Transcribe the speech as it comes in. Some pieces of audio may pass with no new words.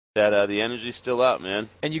that the energy's still up, man.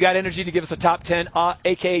 And you got energy to give us a top 10,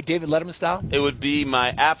 a.k.a. David Letterman style? It would be my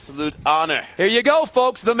absolute honor. Here you go,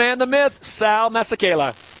 folks. The man, the myth, Sal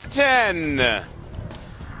Masekela. 10.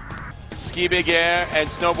 Ski big air and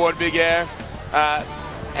snowboard big air.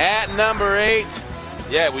 At number 8,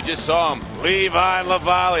 yeah, we just saw him, Levi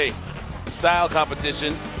Lavalle. Style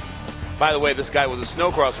competition. By the way, this guy was a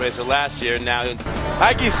snowcross racer last year. Now,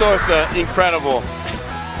 Heike Sorsa, incredible.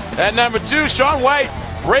 At number 2, Shaun White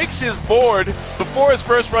breaks his board before his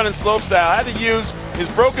first run in slopestyle. Had to use his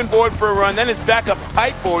broken board for a run, then his backup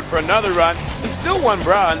pipe board for another run. He still won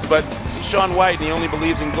bronze, but he's Shaun White and he only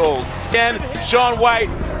believes in gold. Again, Shaun White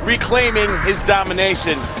reclaiming his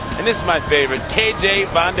domination. And this is my favorite, KJ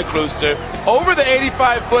van der Klooster, over the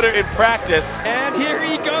 85-footer in practice. And here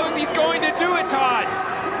he goes, he's going to do it, Todd.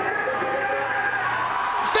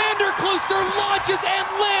 Van der Klooster launches and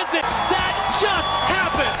lands it. That just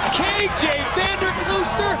happened. KJ Van der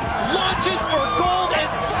Klooster launches for gold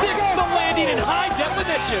and sticks the landing in high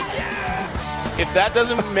definition. If that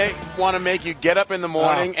doesn't want to make you get up in the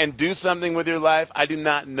morning and do something with your life, I do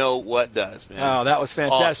not know what does, man. Oh, that was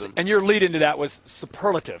fantastic. Awesome. And your lead into that was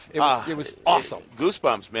superlative. It was awesome.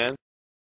 Goosebumps, man.